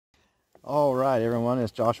All right, everyone,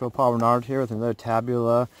 it's Joshua Paul Barnard here with another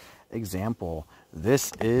Tabula example.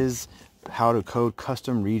 This is how to code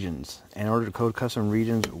custom regions. In order to code custom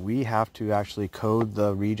regions, we have to actually code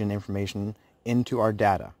the region information into our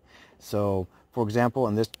data. So, for example,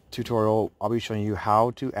 in this tutorial, I'll be showing you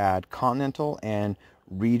how to add continental and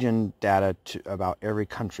region data about every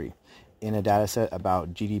country in a data set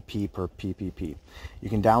about GDP per PPP. You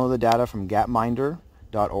can download the data from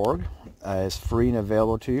gapminder.org. It's free and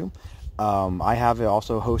available to you. I have it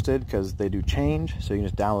also hosted because they do change, so you can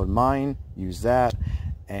just download mine, use that,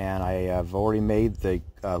 and I have already made the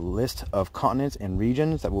list of continents and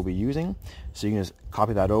regions that we'll be using, so you can just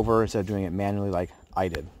copy that over instead of doing it manually like I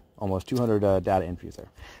did. Almost 200 data entries there.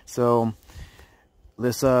 So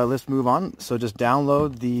let's move on. So just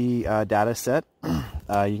download the data set. You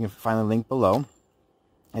can find the link below.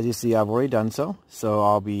 As you see, I've already done so. So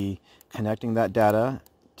I'll be connecting that data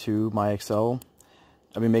to my Excel.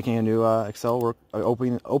 I'll be making a new Excel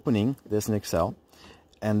opening this in Excel,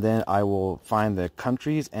 and then I will find the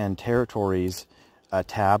countries and territories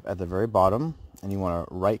tab at the very bottom, and you want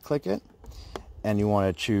to right click it, and you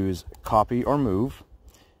want to choose copy or move.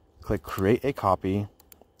 Click create a copy,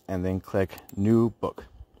 and then click new book.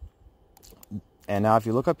 And now if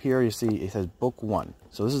you look up here, you see it says book 1.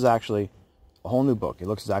 So this is actually a whole new book. It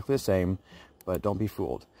looks exactly the same, but don't be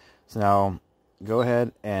fooled. So now go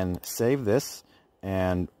ahead and save this.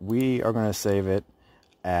 And we are going to save it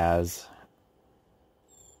as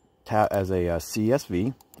a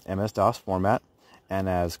CSV, MS-DOS format, and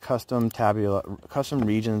as custom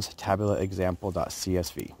regions tabula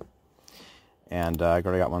example.csv. And I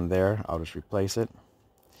already got one there. I'll just replace it.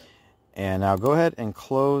 And now go ahead and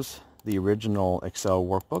close the original Excel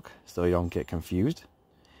workbook so you don't get confused.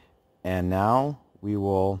 And now we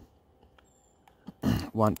will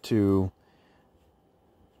want to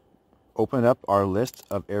open up our list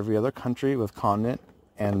of every other country with continent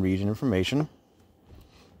and region information.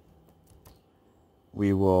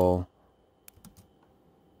 We will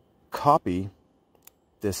copy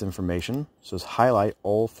this information, so just highlight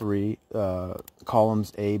all three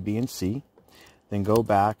columns A, B, and C. Then go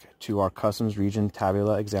back to our customs region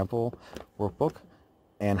tabula example workbook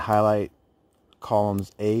and highlight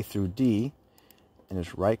columns A through D, and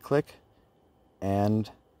just right click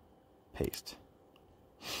and paste.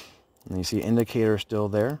 And you see indicator still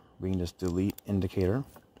there. We can just delete indicator.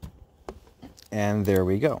 And there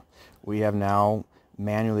we go. We have now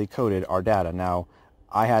manually coded our data. Now,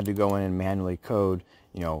 I had to go in and manually code,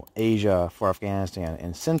 Asia for Afghanistan,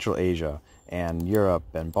 and Central Asia, and Europe,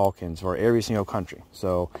 and Balkans for every single country.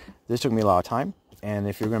 So this took me a lot of time. And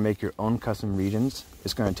if you're going to make your own custom regions,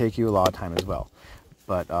 it's going to take you a lot of time as well.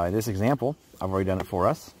 But this example, I've already done it for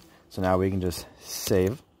us. So now we can just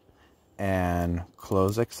save and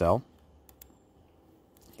close Excel,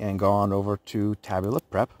 and go on over to Tabula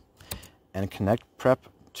Prep and connect Prep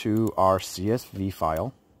to our CSV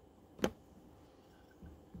file.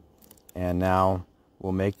 And now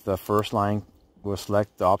we'll make the first line, we'll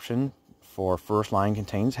select the option for first line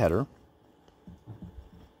contains header.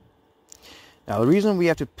 Now the reason we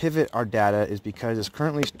have to pivot our data is because it's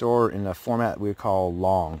currently stored in a format we call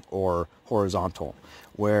long or horizontal,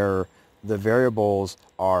 where the variables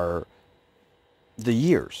are the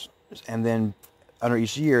years, and then under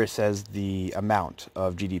each year it says the amount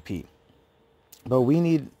of GDP. But we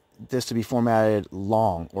need this to be formatted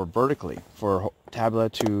long or vertically for Tabula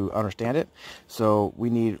to understand it. So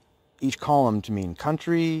we need each column to mean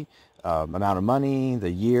country, amount of money,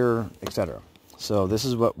 the year, etc. So this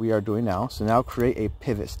is what we are doing now. So now create a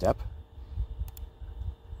pivot step.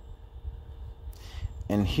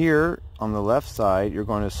 And here on the left side, you're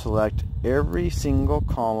going to select every single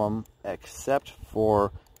column except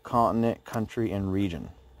for continent, country, and region.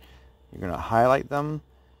 You're going to highlight them,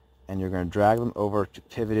 and you're going to drag them over to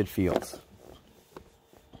pivoted fields.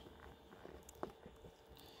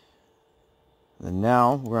 And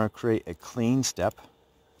now we're going to create a clean step.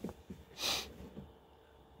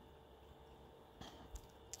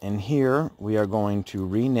 And here we are going to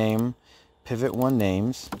rename pivot 1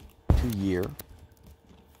 names to year.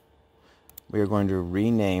 We are going to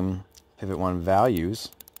rename pivot 1 values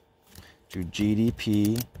to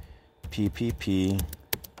GDP, PPP,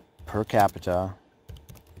 per capita,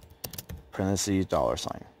 parentheses,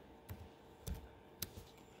 $.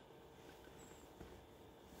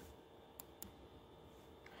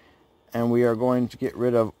 And we are going to get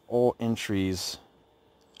rid of all entries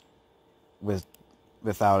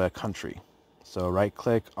without a country. So right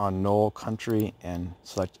click on null country and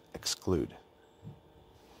select exclude.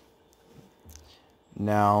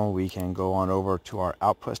 Now we can go on over to our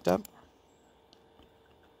output step.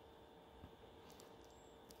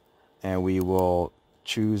 and we will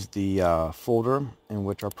choose the folder in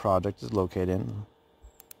which our project is located in.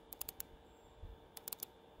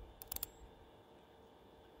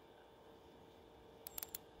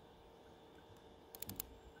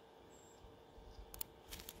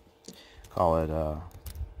 Call it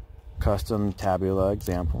custom tabula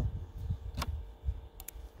example.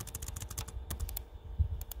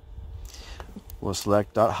 We'll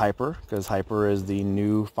select .hyper because hyper is the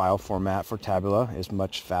new file format for Tabula. It's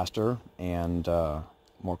much faster and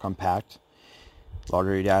more compact. The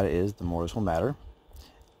larger your data is, the more this will matter.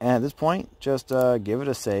 And at this point, just give it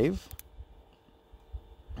a save.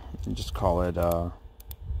 And just call it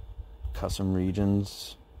custom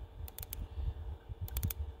regions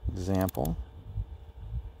example.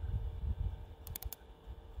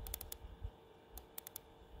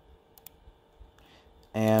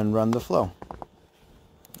 And run the flow.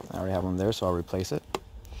 I already have one there, so I'll replace it.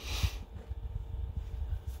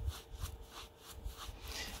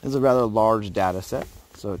 This is a rather large data set,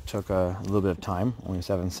 so it took a little bit of time, only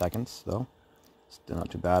 7 seconds though. Still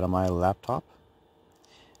not too bad on my laptop.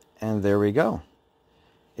 And there we go.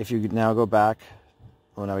 If you now go back,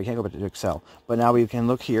 well, now we can't go back to Excel, but now we can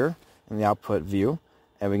look here in the output view,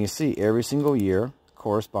 and we can see every single year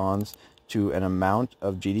corresponds to an amount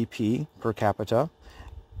of GDP per capita,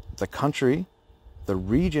 the country, the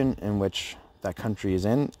region in which that country is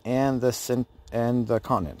in, and the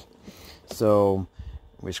continent. So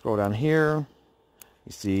we scroll down here,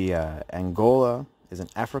 you see Angola is in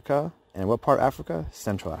Africa, and what part of Africa?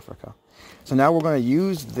 Central Africa. So now we're going to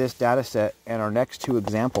use this data set in our next 2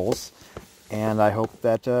 examples, and I hope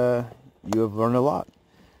that you have learned a lot.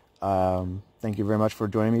 Thank you very much for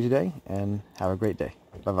joining me today, and have a great day.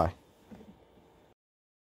 Bye-bye.